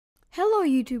Hello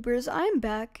YouTubers, I'm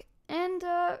back, and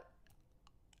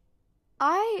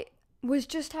I was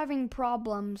just having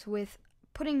problems with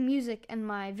putting music in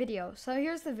my video. So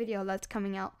here's the video that's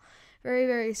coming out very,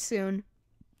 very soon.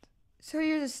 So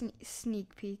here's a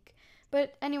sneak peek.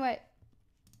 But anyway,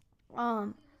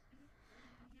 I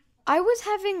was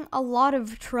having a lot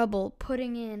of trouble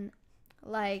putting in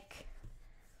like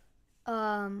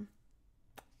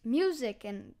music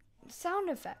and sound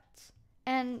effects.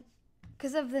 And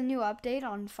because of the new update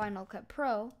on Final Cut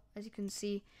Pro, as you can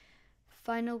see,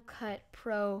 Final Cut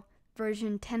Pro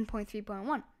version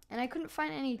 10.3.1, and I couldn't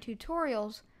find any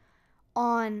tutorials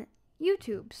on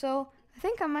YouTube. So I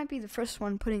think I might be the first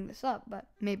one putting this up, but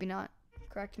maybe not.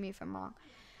 Correct me if I'm wrong.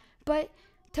 But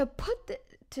to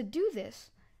do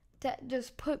this, to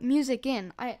just put music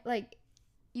in,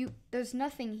 there's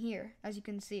nothing here, as you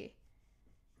can see.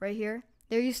 Right here,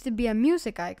 there used to be a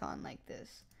music icon like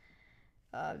this.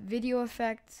 Video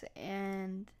effects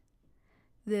and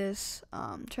this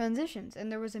transitions, and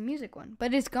there was a music one,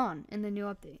 but it's gone in the new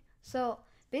update. So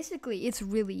basically it's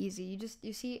really easy.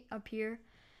 You see up here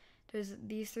there's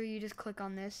these three. You just click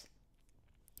on this,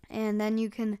 and then you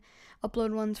can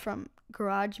upload ones from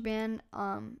GarageBand.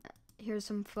 Here's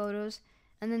some photos,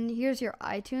 and then here's your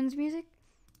iTunes music,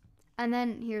 and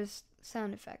then here's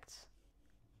sound effects.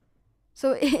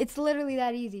 So it's literally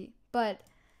that easy. But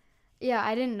yeah,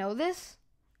 I didn't know this.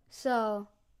 So,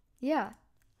 yeah,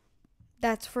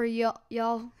 that's for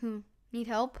y'all who need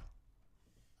help.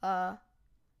 And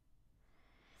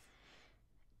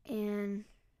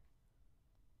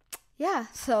yeah,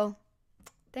 so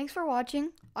thanks for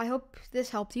watching. I hope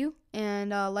this helped you, and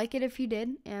like it if you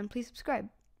did, and please subscribe.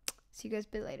 See you guys a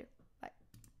bit later.